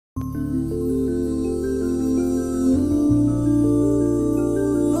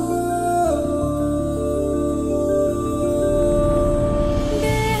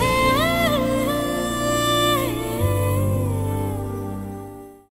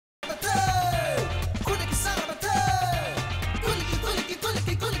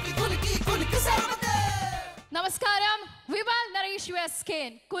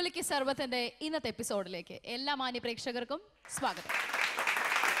again Kulukki Sarbath ഇന്നത്തെ എപ്പിസോഡിലേക്ക് എല്ലാ മാന്യ പ്രേക്ഷകർക്കും സ്വാഗതം.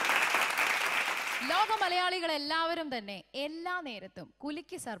 ലോക മലയാളികൾ എല്ലാവരും തന്നെ എല്ലാ നേരത്തും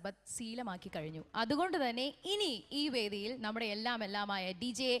കുലുക്കി സർബത്ത് ശീലമാക്കി കഴിഞ്ഞു. അതുകൊണ്ട് തന്നെ ഇനി ഈ വേദിയിൽ നമ്മുടെ എല്ലാമായ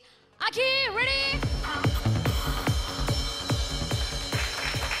DJ Aki ready?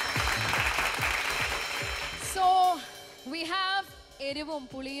 So we have എരിവും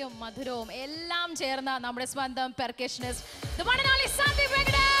പുളിയും മധുരവും എല്ലാം ചേർന്ന നമ്മുടെ സ്വന്തം percussionist the one and only Sandeep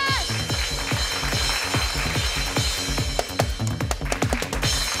Venkatesh.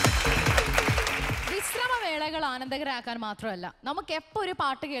 വിശ്രമവേളകൾ ആനന്ദകരമാക്കാൻ മാത്രമല്ല നമുക്ക് എപ്പോൾ ഒരു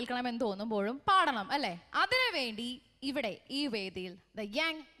പാട്ട് കേൾക്കണമെന്ന് തോന്നുമ്പോഴും പാടണം അല്ലേ? അതിനുവേണ്ടി ഇവിടെ ഈ വേദിയിൽ the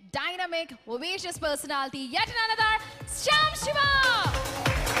young dynamic vivacious personality yet another Shyam Shiva.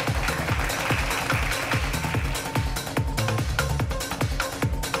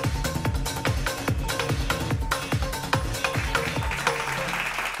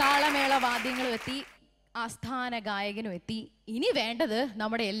 താളമേള വാദ്യങ്ങളും എത്തി, ആസ്ഥാന ഗായകനും എത്തി. ഇനി വേണ്ടത്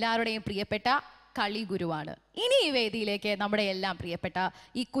നമ്മുടെ എല്ലാവരുടെയും പ്രിയപ്പെട്ട കളി ഗുരുവാണ്. ഇനി ഈ വേദിയിലേക്ക് നമ്മുടെ എല്ലാം പ്രിയപ്പെട്ട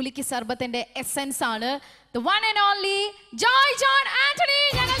ഈ കുലുക്കി സർബത്തിന്റെ എസൻസ് ആണ് the one and only Joy John Antony,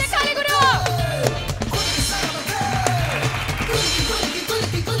 ഞങ്ങളുടെ കളി ഗുരു.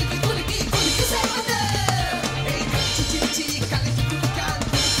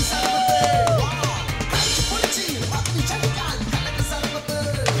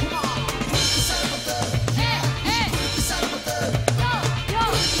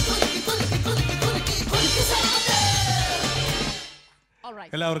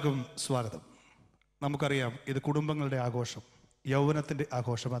 എല്ലാവർക്കും സ്വാഗതം. നമുക്കറിയാം ഇത് കുടുംബങ്ങളുടെ ആഘോഷം, യൗവനത്തിൻ്റെ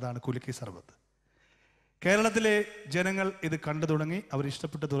ആഘോഷം. അതാണ് കുലുക്കി സർബത്ത്. കേരളത്തിലെ ജനങ്ങൾ ഇത് കണ്ടു തുടങ്ങി, അവർ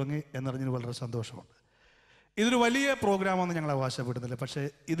ഇഷ്ടപ്പെട്ടു തുടങ്ങി എന്നറിഞ്ഞതിന് വളരെ സന്തോഷമുണ്ട്. ഇതൊരു വലിയ പ്രോഗ്രാമാണെന്ന് ഞങ്ങൾ അവകാശപ്പെടുന്നില്ല. പക്ഷേ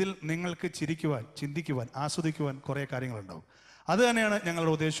ഇതിൽ നിങ്ങൾക്ക് ചിരിക്കുവാൻ, ചിന്തിക്കുവാൻ, ആസ്വദിക്കുവാൻ കുറേ കാര്യങ്ങളുണ്ടാവും. അത് തന്നെയാണ്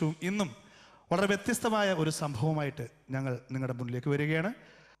ഞങ്ങളുടെ ഉദ്ദേശവും. ഇന്നും വളരെ വ്യത്യസ്തമായ ഒരു സംഭവമായിട്ട് ഞങ്ങൾ നിങ്ങളുടെ മുന്നിലേക്ക് വരികയാണ്.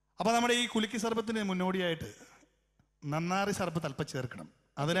 അപ്പോൾ നമ്മുടെ ഈ കുലുക്കി സർബത്തിന് മുന്നോടിയായിട്ട് നന്നാറി സർബത്ത് അല്പം ചേർക്കണം.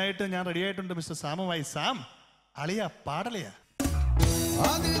 അതിനായിട്ട് ഞാൻ റെഡി ആയിട്ടുണ്ട്. മിസ്റ്റർ സാമുമായി. സാം, അളിയ പാടലയാ.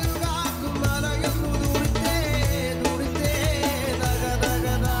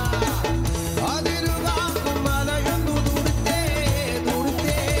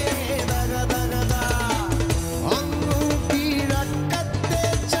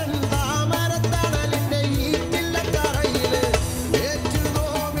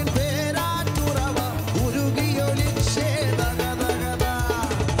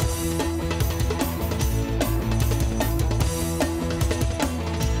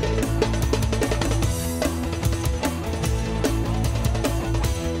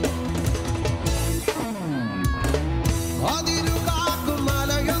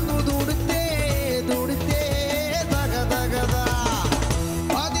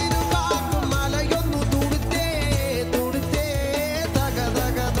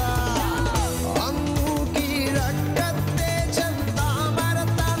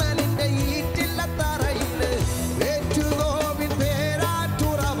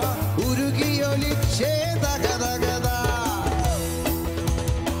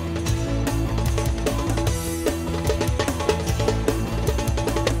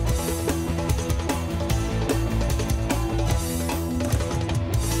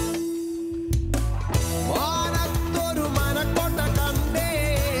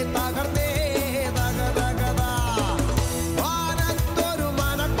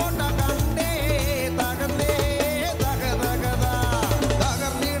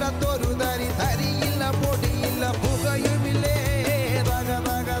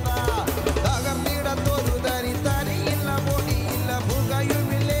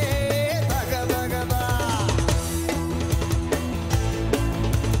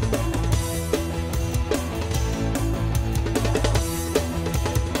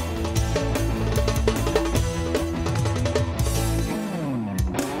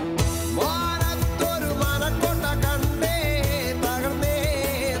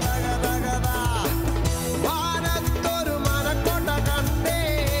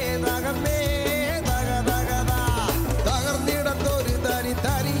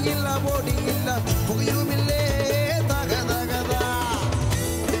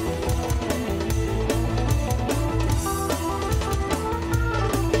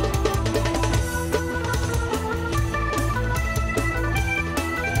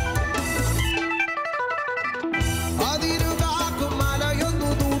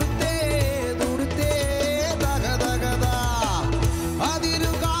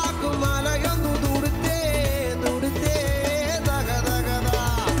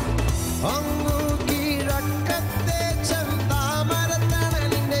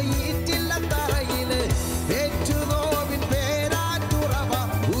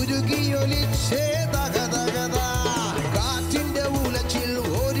 ഉരുകിയൊലിച്ചേ തകതകതാ കാറ്റിന്റെ ഉലച്ചിൽ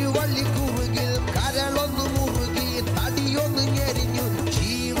ഒരു വള്ളി കുറുകിൽ കരളൊന്നു മുറുകി തടിയൊന്നു ഞെരിഞ്ഞു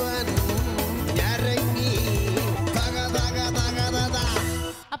ജീവൻ ഞരങ്ങി തകതകതകതാ.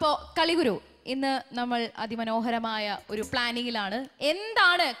 അപ്പോ കളിഗുരു, ഇന്ന് നമ്മൾ അതിമനോഹരമായ ഒരു പ്ലാനിങ്ങിലാണ്.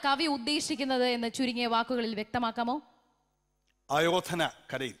 എന്താണ് കവി ഉദ്ദേശിക്കുന്നത് എന്ന് ചുരുങ്ങിയ വാക്കുകളിൽ വ്യക്തമാക്കാമോ? ആയോധന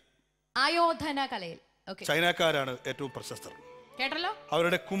കലയിൽ, ആയോധന കലയിൽ ചൈനക്കാരാണ് ഏറ്റവും പ്രശസ്തർ. കേട്ടല്ലോ.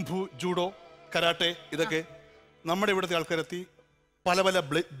 അവരുടെ കുംഫു, ജൂഡോ, കരാട്ടെ ഇതൊക്കെ നമ്മുടെ ഇവിടുത്തെ ആൾക്കാരെത്തി പല പല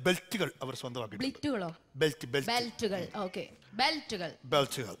ബെൽറ്റുകൾ അവർ സ്വന്തമാക്കി. ബെൽറ്റുകൾ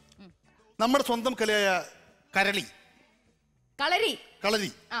നമ്മുടെ സ്വന്തം കലയായ കളരി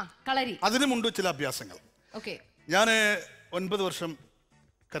അതിനുമുണ്ട് ചില അഭ്യാസങ്ങൾ. ഞാൻ 9 വർഷം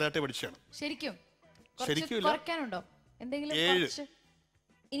കരാട്ടെ പഠിച്ചാണ്. ശരിക്കും 5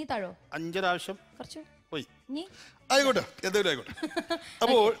 പോയി. ആയിക്കോട്ടെ, എന്തെങ്കിലും ആയിക്കോട്ടെ.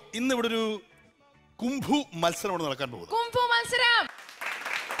 അപ്പോൾ ഇന്ന് ഇവിടെ ഒരു കുംഫു മത്സരം നടക്കാൻ പോകുന്നു.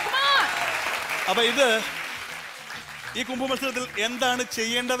 അപ്പൊ ഈ കുംഫു മത്സരത്തിൽ എന്താണ്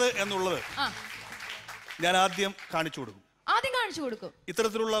ചെയ്യേണ്ടത് എന്നുള്ളത് ഞാൻ ആദ്യം കാണിച്ചു കൊടുക്കും.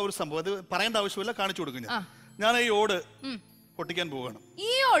 ഇത്തരത്തിലുള്ള ഒരു സംഭവം, അത് പറയേണ്ട ആവശ്യമില്ല, കാണിച്ചു കൊടുക്കും. ഞാൻ ഈ ഓട് പൊട്ടിക്കാൻ പോവുകയാണ്.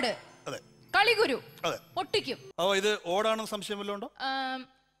 ഈ ഓട്? അതെ. കളിഗുരു അതെ പൊട്ടിക്കും. ഓ, ഇത് ഓടാണെന്ന് സംശയം വല്ലതും ഉണ്ടോ?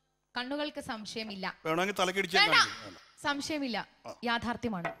 കണ്ണുകൾക്ക് സംശയമില്ല, വേണമെങ്കിൽ തലക്കടിച്ച് സംശയമില്ല,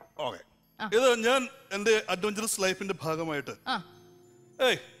 യാഥാർത്ഥ്യമാണ്. ഓക്കെ, ഇത് ഞാൻ എന്റെ അഡ്വഞ്ചറസ് ലൈഫിന്റെ ഭാഗമായിട്ട്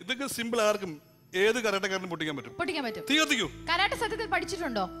ഇതൊക്കെ സിമ്പിൾ, ആർക്കും ഏത് കരാട്ടക്കാരനും പൊട്ടിക്കാൻ പറ്റും. തീ കത്തിക്കൂ. കരാട്ടെ സത്യത്തിൽ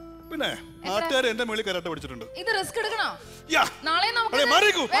പഠിച്ചിട്ടുണ്ടോ? പിന്നെ നാട്ടുകാർ എന്റെ മേളിൽ കരാട്ടെ പഠിച്ചിട്ടുണ്ട്. ഇത് റിസ്ക് എടുക്കണോ? നാളെ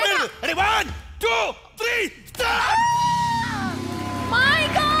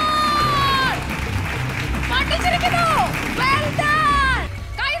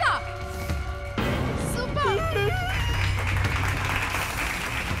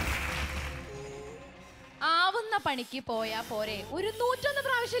ആവുന്ന പണിക്ക് പോയാ പോരെ. ഒരു 101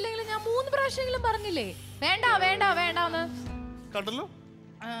 പ്രാവശ്യം ഇല്ലെങ്കിലും ഞാൻ 3 പ്രാവശ്യമെങ്കിലും പറഞ്ഞില്ലേ വേണ്ട വേണ്ട വേണ്ടെന്ന്. കണ്ടല്ലോ,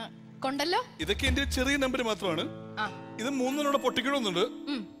 കൊണ്ടല്ലോ. ഇതൊക്കെ എന്റെ ചെറിയ നമ്പർ മാത്രമാണ്. ഇത് 3 പൊട്ടിക്കണമെന്നുണ്ട്.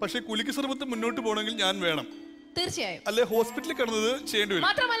 പക്ഷെ കുലുക്കി സർബത്ത് മുന്നോട്ട് പോകണമെങ്കിൽ ഞാൻ വേണം. തീർച്ചയായും. അല്ലെ ഹോസ്പിറ്റലിൽ കിടന്നത് ചെയ്യേണ്ടി വരും.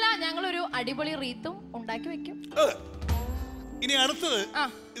 മാത്രമല്ല ഞങ്ങളൊരു അടിപൊളി റീത്തും ഉണ്ടാക്കി വെക്കും. ഇനി അടുത്തത്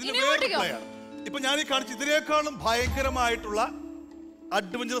ഇപ്പൊ ഞാൻ ഈ കാണിച്ച ഇതിനേക്കാളും ഭയങ്കരമായിട്ടുള്ള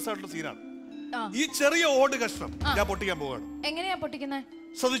അഡ്വഞ്ചറസ് ആയിട്ടുള്ള സീനാണ്. ഈ ചെറിയ ഓട് കഷ്ണം ഞാൻ പൊട്ടിക്കാൻ പോവാണ്. എങ്ങനെയാ പൊട്ടിക്കുന്നത്?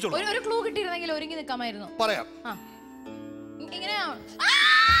 ശ്രദ്ധിച്ചോളൂ. ഒരു ക്ലൂ കിട്ടിയിരുന്നെങ്കിൽ ഒരുങ്ങി നിൽക്കാമായിരുന്നു. പറയാം.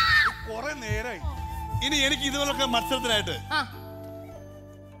 കുറെ നേരായി. ഇനി എനിക്ക് ഇതുപോലൊക്കെ മത്സരത്തിനായിട്ട്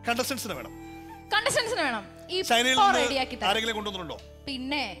കണ്ടസ്റ്റൻസിനെ വേണം. ആരെങ്കിലും കൊണ്ടുവന്നിട്ടുണ്ടോ?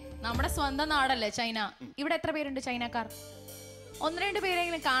 പിന്നെ നമ്മുടെ സ്വന്തം നാടല്ലേ ചൈന. ഇവിടെ എത്ര പേരുണ്ട് ചൈനക്കാർ? 1-2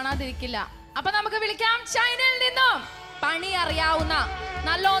 പേരെങ്കിലും കാണാതിരിക്കില്ല. അപ്പൊ നമുക്ക് വിളിക്കാം ചൈനയിൽ നിന്നും പണി അറിയാവുന്ന,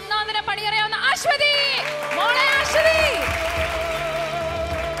 നല്ല ഒന്നാം പണി അറിയാവുന്ന അശ്വതി. മോളെ അശ്വതി,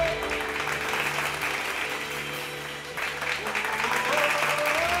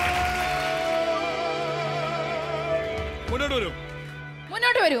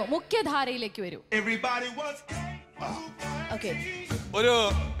 മുന്നോട്ട് വരൂ, മുഖ്യധാരയിലേക്ക് വരൂ. ഒരു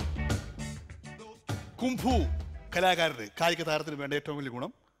കുംഫു കലാകാരന്, കായിക താരത്തിന് വേണ്ട ഏറ്റവും വലിയ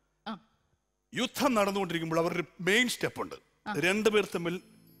ഗുണം, യുദ്ധം നടന്നുകൊണ്ടിരിക്കുമ്പോൾ അവരുടെ മെയിൻ സ്റ്റെപ്പ് ഉണ്ട്. 2 പേർ തമ്മിൽ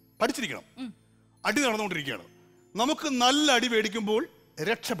പഠിച്ചിരിക്കണം. അടി നടന്നുകൊണ്ടിരിക്കുകയാണ്. നമുക്ക് നല്ല അടി മേടിക്കുമ്പോൾ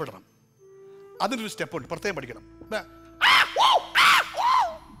രക്ഷപ്പെടണം. അതിനൊരു സ്റ്റെപ്പ് ഉണ്ട്, പ്രത്യേകം പഠിക്കണം.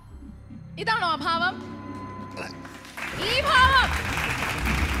 ഇതാണോ അഭാവം? ഈ ഭാവം.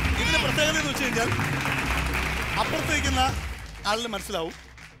 ഇതിന്റെ പ്രത്യേകത എന്ന് വെച്ച് കഴിഞ്ഞാൽ അപ്പുറത്തേക്കുന്ന ആളിന് മനസ്സിലാവും,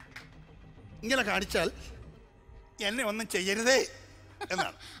 ഇങ്ങനെ കാണിച്ചാൽ എന്നെ ഒന്നും ചെയ്യരുതേ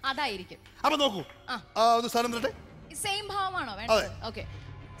എന്നാണ്. അതായിരിക്കും. അപ്പൊ നോക്കൂ, സാധനം തരട്ടെ. സെയിം ഭാവമാണോ വേണ്ടത്? ഓക്കേ,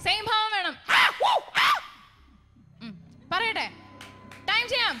 സെയിം ഭാവം വേണം. പറയട്ടെ, ടൈം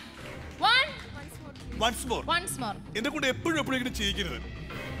ചെയ്യാം. Once more. എന്നെ കൊണ്ട് എപ്പോഴും ഇങ്ങനെ ചെയ്യിക്കരുത്.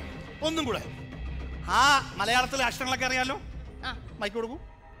 ഒന്നും കൂടെ. മലയാളത്തിലെ അക്ഷരങ്ങളൊക്കെ അറിയാലോ? മൈക്ക് കൊടുക്കൂ.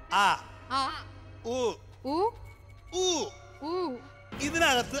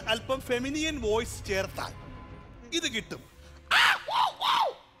 ഇതിനകത്ത് അല്പം ഫെമിനിയൻ വോയിസ് ചേർത്താൽ ഇത് കിട്ടും.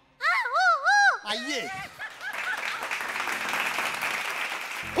 അയ്യേ.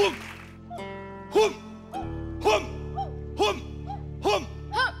 ഹും ഹും ഹും ഹും ഹും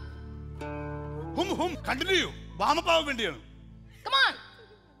ഹും ഹും. കണ്ടിന്യൂ. വാമപ്പാവാൻ വേണ്ടിയാണ്.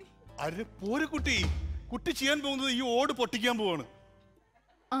 അരെ പോരെ കുട്ടി, കുട്ടി ചെയ്യാൻ പോകുന്നത് ഈ ഓട് പൊട്ടിക്കാൻ പോവാണ്.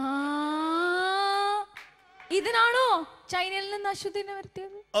 ഇതിനാണോ ചൈനയിൽ നിന്ന് അശ്വതിനെ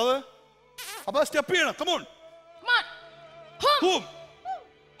വരുത്തിയത്? അതെ. അപ്പൊ സ്റ്റെപ്പ് ചെയ്യണം. കമോൺ.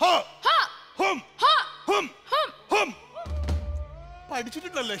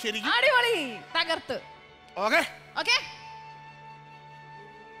 പഠിച്ചിട്ടുണ്ടല്ലോ ശരിക്കും. അടിപൊളി, തകർത്ത്. ഓക്കെ ഓക്കെ,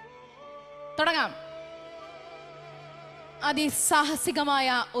 തുടങ്ങാം. അതിസാഹസികമായ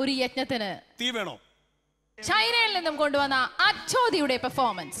ഒരു യജ്ഞത്തിന് തീ വേണോ? ചൈനയിൽ നിന്നും കൊണ്ടുവന്ന അച്ചോദിയുടെ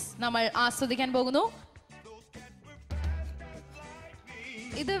പെർഫോമൻസ് നമ്മൾ ആസ്വദിക്കാൻ പോകുന്നു.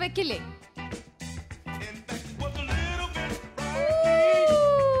 ഇത് വെക്കില്ലേ?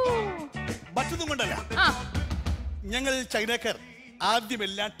 മറ്റൊന്നും കൊണ്ടല്ല, ഞങ്ങൾ ചൈനക്കാർ ആദ്യം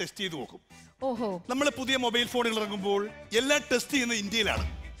എല്ലാം ടെസ്റ്റ് ചെയ്ത് നോക്കും. ഓഹോ, നമ്മൾ പുതിയ മൊബൈൽ ഫോണുകൾ ഇറങ്ങുമ്പോൾ എല്ലാം ടെസ്റ്റ് ചെയ്യുന്നത് ഇന്ത്യയിലാണ്.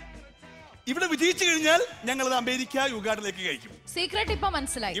 ഇവിടെ വിജയിച്ചു കഴിഞ്ഞാൽ ഞങ്ങൾ അത് അമേരിക്ക, യുഗാണ്ടിലേക്ക് കഴിക്കും. സീക്രട്ട് ഇപ്പൊ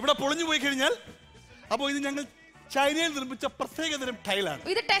മനസ്സിലായി. ഇവിടെ പൊളിഞ്ഞു പോയി കഴിഞ്ഞാൽ അപ്പോൾ ഇത് ഞങ്ങൾ ചൈനയിൽ നിർമ്മിച്ച പ്രത്യേകതരം ടൈലാണ്.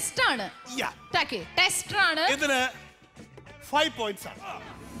 ഇത് ടെസ്റ്റ് ആണ്. ടെസ്റ്റർ ആണ്. ഇതിന് 5 points ആണ്.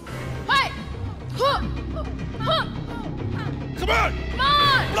 Come on! Come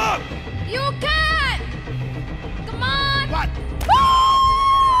on! Block! You can! Come on! What? Woo!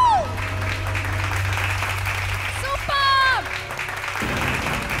 Super!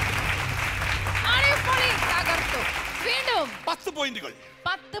 അടിപൊളി, തകർത്തു. വീണ്ടും 10 പോയിന്റുകൾ.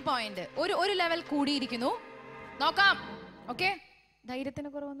 10 പോയിന്റ്. ഒരു ലെവൽ കൂടിയിരിക്കുന്നു. നോക്കാം. ഓക്കെ, ധൈര്യത്തിന്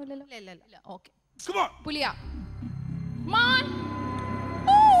കുറവൊന്നുമില്ലല്ലോ. ഇല്ല. Okay, Come on! Puliya. Come on!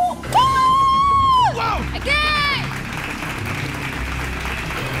 Wow! Again!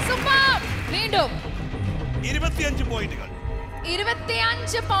 Super! വീണ്ടും 25 പോയിന്റുകൾ.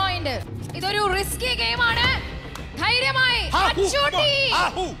 25 പോയിന്റ്. ഇതൊരു റിസ്കി ഗെയിമാണ്. ധൈര്യമായി അച്ചൂട്ടി.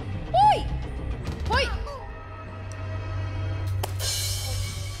 പോയി.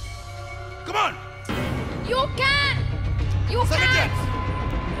 Come on! You can.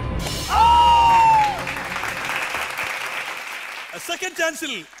 Second chance.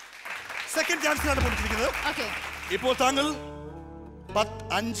 Second ചാൻസിലാണ് കൊടുത്തിരിക്കുന്നത്. Okay. ഇപ്പോൾ താങ്കൾ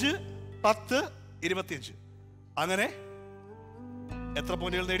 5, 10, 25 അങ്ങനെ എത്ര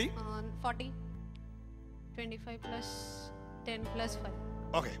പോയിന്റുകൾ നേടി? 40, 25 plus 10 plus 5.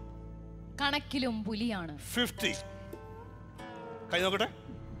 ഓക്കെ, കണക്കിലും പുലിയാണ്. 50. കൈ നോക്കട്ടെ.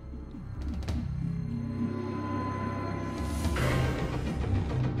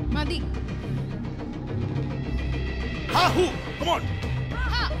 മതി. Come on!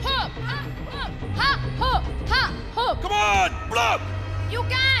 Come on! Block! You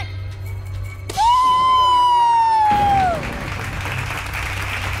can.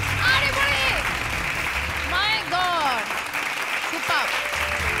 അടിപൊളി. My God. Super.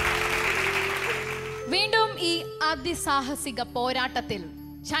 വീണ്ടും ഈ അതിസാഹസിക പോരാട്ടത്തിൽ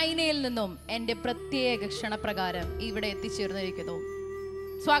ചൈനയിൽ നിന്നും എന്റെ പ്രത്യേക ക്ഷണപ്രകാരം ഇവിടെ എത്തിച്ചേർന്നിരിക്കുന്നു.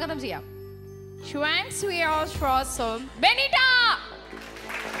 സ്വാഗതം ചെയ്യാം. ബെനിറ്റ.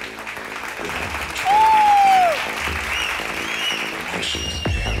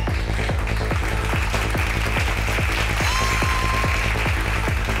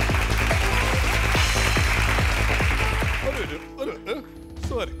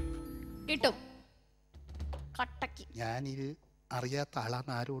 കിട്ടും. കട്ടക്ക്. ഞാനിത് അറിയാത്ത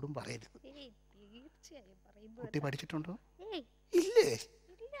ആളാന്ന് ആരോടും പറയരുത്. കുട്ടി പഠിച്ചിട്ടുണ്ടോ? ഇല്ലേ?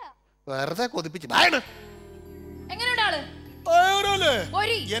 വെറുതെ കൊതിപ്പിച്ച്. എങ്ങനെയുണ്ട് ആള്?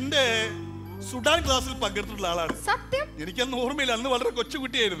 എന്റെ സുഡാൻ ക്ലാസ്സിൽ പങ്കെടുത്തിട്ടുള്ള ആളാണ്. സത്യം? എനിക്കന്ന് ഓർമ്മയില്ല, അന്ന് വളരെ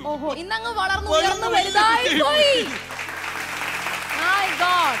കൊച്ചുകുട്ടിയായിരുന്നു. ഓഹോ, ഇന്നങ്ങ് വളർന്നു ഉയർന്നു വലുതായി പോയി. My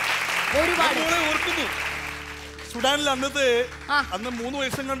God. ഒരുപാട് ഓർക്കുന്നു. സുഡാനിൽ അന്ന് 3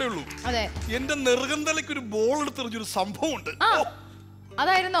 വയസ്സും കണ്ടേ ഉള്ളൂ. അതെ. എന്റെ നെറുകന്തലയ്ക്ക് ഒരു ബോൾ എടുത്തെറിഞ്ഞൊരു സംഭവം ഉണ്ട്.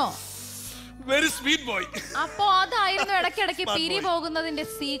 അതായിരുന്നോ? Very sweet boy. അപ്പോ അതായിരുന്നു ഇടയ്ക്കിടയ്ക്ക് പിരി പോകുന്നതിന്റെ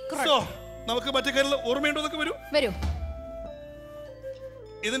സീക്രട്ട്. നമുക്ക് മറ്റേ കാര്യങ്ങൾ ഓർമ്മയുണ്ടോന്നൊക്കെ വരൂ.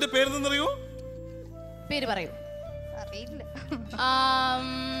 ഇതിന്റെ പേരെന്തെന്നറിയോ? പേര് പറയൂ. അറിയില്ല.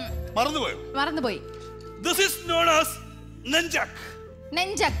 മറന്നുപോയി. This is known as നെഞ്ചക്.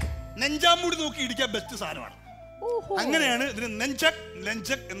 നെഞ്ചാമൂടി നോക്കി ഇടിക്കാൻ ബെസ്റ്റ് സാധനമാണ്. അങ്ങനെയാണ് ഇതിന്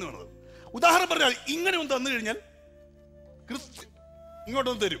നെഞ്ചക് എന്ന് പറയുന്നത്. ഉദാഹരണം പറഞ്ഞാൽ ഇങ്ങനെ ഒന്ന് തന്നു കഴിഞ്ഞാൽ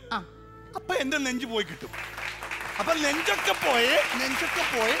ഇങ്ങോട്ടൊന്ന് തരും. അപ്പൊ എന്റെ നെഞ്ച് പോയി കിട്ടും. അപ്പൊ നെഞ്ചൊക്കെ പോയേ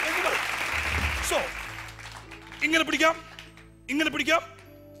എന്ന് പറയും. സോ ഇങ്ങനെ പിടിക്കാം.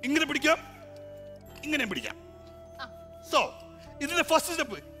 സോ ഇതിന്റെ ഫസ്റ്റ്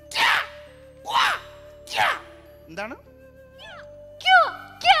സ്റ്റെപ്പ് എന്താണ്?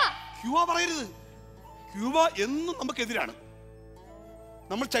 ക്യൂവ പറയരുത്. ക്യൂവ എന്നും നമുക്കെതിരാണ്.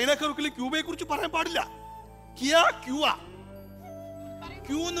 നമ്മൾ ചൈനക്കാർക്കിൽ ക്യൂബയെ കുറിച്ച് പറയാൻ പാടില്ല.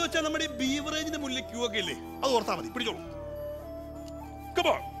 ക്യൂ എന്ന് വെച്ചാൽ നമ്മുടെ ബീവറേജിന്റെ മുന്നിൽ ക്യൂ ഒക്കെ ഇല്ലേ, അത് ഓർത്താ മതി. പിടിച്ചോളൂ.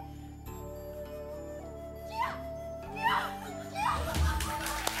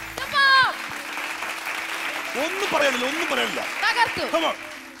 ഒന്നും പറയാനില്ല.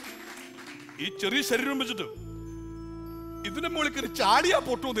 ഈ ചെറിയ ശരീരം വെച്ചിട്ട് ഇതിന്റെ മുകളിൽ കയറി ചാടിയാ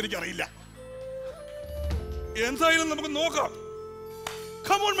പൊട്ടുമെന്ന് എനിക്കറിയില്ല. എന്തായാലും നമുക്ക് നോക്കാം.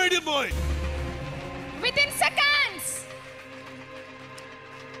 Come on, my dear boy. Within seconds.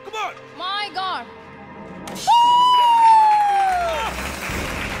 Come on. My God.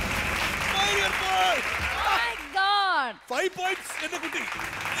 My dear boy. My God. 5 points എന്റെ കുട്ടി.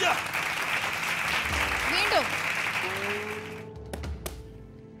 Yeah. വീണ്ടും.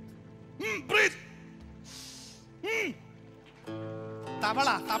 Breathe. തവള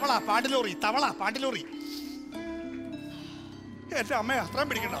പാണ്ടിലോറി. എന്റെ അമ്മയെ അത്രയും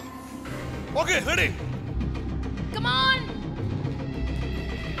പിടിക്കണ്ട. Okay, ready. Come on.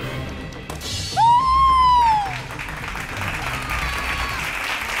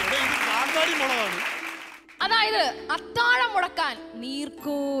 ഇത് കാന്താരി മുളകാണ്. അതായത് അത്താഴം മുടക്കാൻ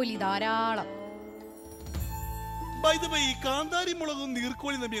നീർക്കോലി ധാരാളം. By the way, ഈ കാന്താരി മുളകും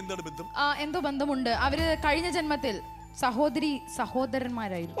നീർക്കോലി തമ്മിൽ എന്താണ് ബന്ധം? എന്തോ ബന്ധമുണ്ട്. അവര് കഴിഞ്ഞ ജന്മത്തിൽ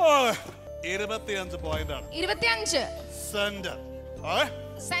സഹോദരന്മാരായിരുന്നു. 25 പോയിന്റ് ആണ്. 25. Center.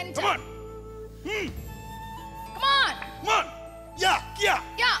 Center. Come on. Come on. Come on.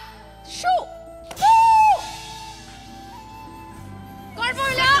 Yeah. Shoo.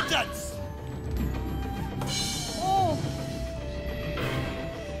 കുഴപ്പമില്ല. Chance. Oh.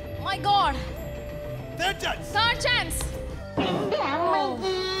 My God. Third chance. Third chance. Oh.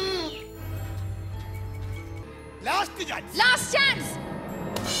 Last chance. Last chance.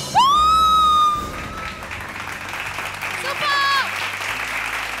 Super.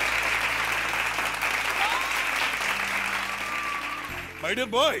 My dear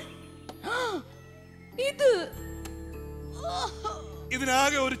boy.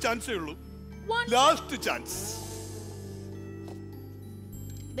 ഇതിനാകെ ഒരു ചാൻസേ ഉള്ളൂ. Last chance.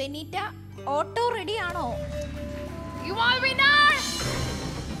 Benita auto ready ആണോ? You are winner.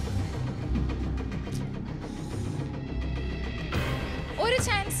 ഒരു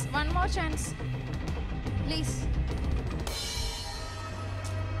chance, one more chance, please.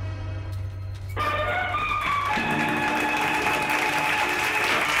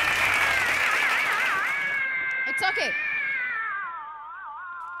 It's okay.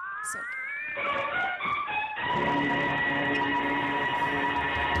 It's okay.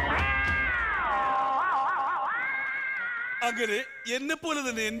 അങ്ങനെ എന്നെ പോലെ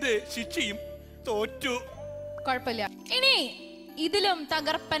തന്നെ എന്റെ ശിക്ഷയും തോറ്റു. കുഴപ്പമില്ല. ഇനി ഇതിലും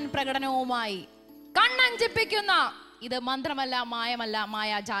തകർപ്പൻ പ്രകടനവുമായി കണ്ണഞ്ചിപ്പിക്കുന്ന, ഇത് മന്ത്രമല്ല, മായമല്ല,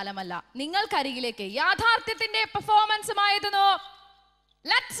 മായാജാലമല്ല, നിങ്ങൾക്കരികിലേക്ക് യാഥാർത്ഥ്യത്തിന്റെ പെർഫോമൻസുമായി എത്തുന്നു.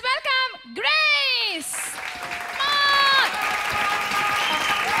 Let's welcome grace.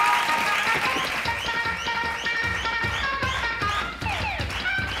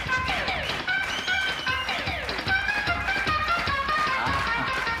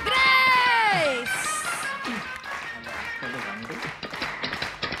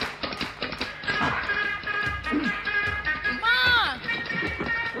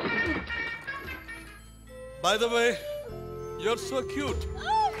 By the way, you're so cute.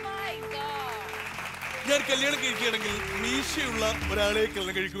 Oh my God. ഞാൻ കല്യാണം കഴിക്കുകയാണെങ്കിൽ മീശയുള്ള ഒരാളെ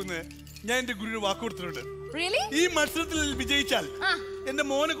കല്യാണം കഴിക്കുമെന്ന് ഞാൻ എന്റെ ഗുരുവിന് വാക്ക് കൊടുത്തിട്ടുണ്ട്. Really? ഈ മത്സരത്തിൽ വിജയിച്ചാൽ എന്റെ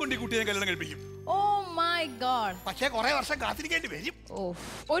മോനെ കൊണ്ട് ഈ കുട്ടിയെ ഞാൻ കല്യാണം കഴിപ്പിക്കും. Oh my God. പക്ഷേ കുറെ വർഷം കാത്തിരിക്കേണ്ടി വരും.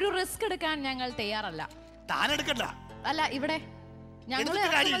 ഒരു റിസ്ക് എടുക്കാൻ ഞങ്ങൾ തയ്യാറല്ല. താൻ എടുക്കണ്ട. അല്ല, ഇവിടെ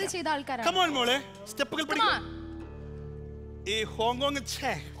ഞങ്ങൾ ചെയ്ത ആൾക്കാരാണ്. Come on മോളെ, സ്റ്റെപ്പുകൾ പഠിക്കും. ഈ ഹോങ്കോങ്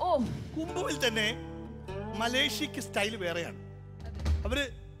കുംഭുവിൽ തന്നെ മലേഷ്യക്ക് സ്റ്റൈൽ വേറെയാണ്. അവര്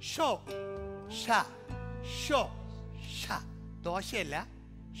ഷോ ഷ ഷോ ഷ ദോശയല്ല,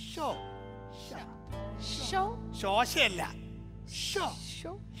 ഷോ ശോശയല്ല, ഷോ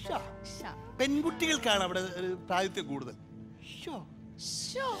ഷ. പെൺകുട്ടികൾക്കാണ് അവിടെ പ്രാതിനിധ്യം കൂടുതൽ. Show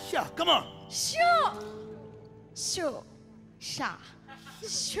Shah. Come on. Show show Shah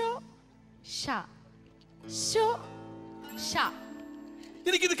show Shah show ഷ.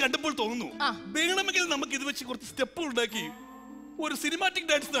 എനിക്കിത് കണ്ടപ്പോൾ തോന്നുന്നു, വേണമെങ്കിൽ നമുക്ക് ഇത് വെച്ച് കുറച്ച് സ്റ്റെപ്പുകൾ ഉണ്ടാക്കി ഒരു സിനിമാറ്റിക്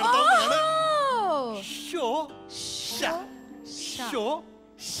ഡാൻസ് നടത്താവുന്നതാണ്. ഷോ ഷ ഷോ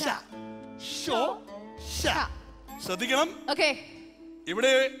ഷ ഷോ ഷ. ശ്രദ്ധിക്കണം.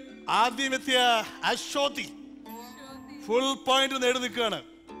 ഇവിടെ ആദ്യം എത്തിയ അശ്വതി ഫുൾ പോയിന്റ് നേടി നിൽക്കുകയാണ്.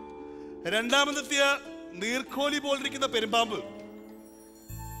 രണ്ടാമതെത്തിയ നീർക്കോലി പോലിരിക്കുന്ന പെരുമ്പാമ്പ്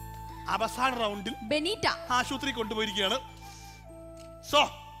അവസാന റൗണ്ടിൽ ബെനീറ്റ ആശുപത്രി കൊണ്ടുപോയിരിക്കുകയാണ്. So,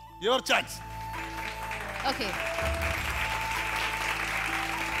 your chance. Okay.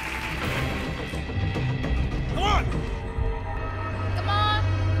 Come on. Come on.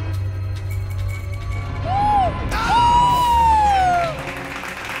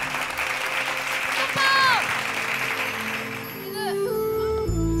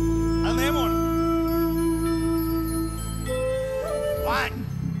 അത് നിയമമാണ്.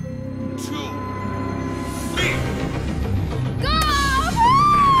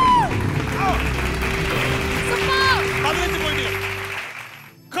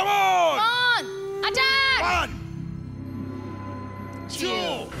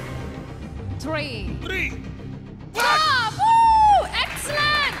 3. 3. Woo!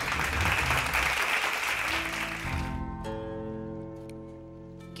 Excellent.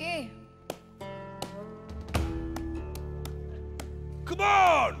 Okay. Come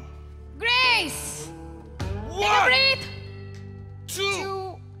on. Grace. Take a 1, breath. 2.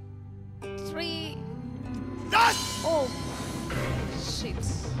 2, 3. Yes. Oh, shit.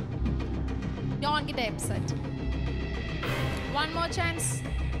 Don't get upset. One more chance.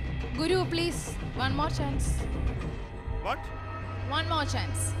 Guru, please. One more chance. What? One more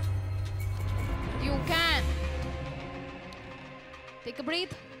chance. You can. Take a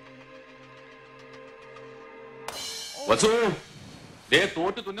breath. Vasu they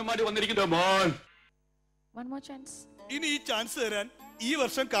thought തുന്നമാടി വന്നിരിക്കുന്നു മോൻ. One more chance. ഇനി ഈ chance തരാൻ ഈ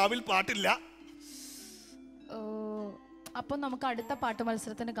വർഷം കാവിൽ പാട്ടില്ല. അപ്പോൾ നമുക്ക് അടുത്ത പാട്ട്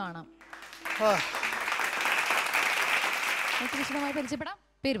മത്സരത്തിന് കാണാം. നമുക്ക് വിശദമായി പരിചയപ്പെടാം.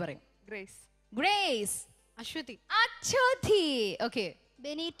 പേര് പറയും. Grace. Grace. Ashwati. അച്ഛതി. Okay.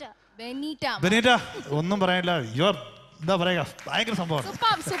 Benita. Benita. Benita ഒന്നും പറയാനില്ല. എന്താ പറയുക, ഭയങ്കര സംഭവം.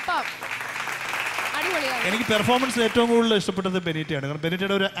 സൂപ്പർ. അടിപൊളിയാണ്. എനിക്ക് പെർഫോമൻസിൽ ഏറ്റവും കൂടുതൽ ഇഷ്ടപ്പെട്ടത് ബെനീറ്റയാണ്. കാരണം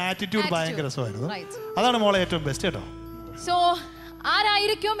ബെനീറ്റയുടെ ഒരു ആറ്റിറ്റ്യൂഡ് ഭയങ്കര രസമായിരുന്നു. അതാണ് മോളെ ഏറ്റവും ബെസ്റ്റ് കേട്ടോ. സോ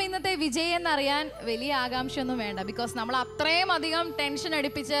ആരായിരിക്കും ഇന്നത്തെ വിജയം എന്നറിയാൻ വലിയ ആകാംക്ഷയൊന്നും വേണ്ട. ബിക്കോസ് നമ്മൾ അത്രയും അധികം ടെൻഷൻ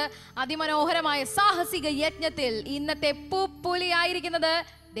അടുപ്പിച്ച് അതിമനോഹരമായ സാഹസിക യജ്ഞത്തിൽ ഇന്നത്തെ പൂപ്പുലി ആയിരിക്കുന്നത്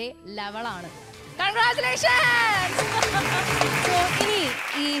ദേ ലവളാണ്. കൺഗ്രാറ്റുലേഷൻസ്. സോ ഇനി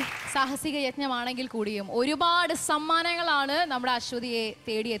ഈ സാഹസിക യജ്ഞമാണെങ്കിൽ കൂടിയും ഒരുപാട് സമ്മാനങ്ങളാണ് നമ്മുടെ അശ്വതിയെ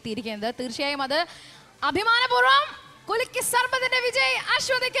തേടിയെത്തിയിരിക്കുന്നത്. തീർച്ചയായും അത് അഭിമാനപൂർവ്വം കുലുക്കി സർബത്തിന്റെ വിജയ്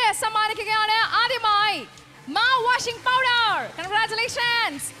അശ്വതിക്ക് സമ്മാനിക്കുകയാണ്. ആദ്യമായി mouth-washing powder.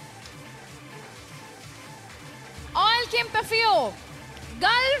 Congratulations. Oil Kim perfume.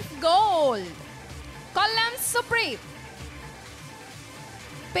 Gulf Gold. Kollam Supreme.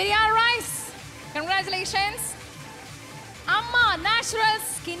 Periyar Rice. Congratulations. Amma Natural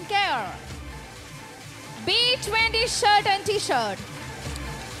Skincare. B20 shirt and t-shirt.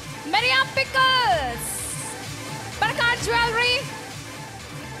 Miriam Pickles. Barkat Jewelry.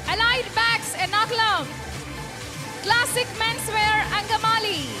 Allied Bags Ernakulam. Classic Menswear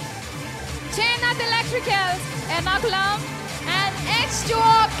Angamali. Chainath Electricals Ernakulam. And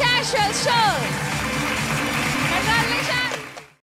H2O Cash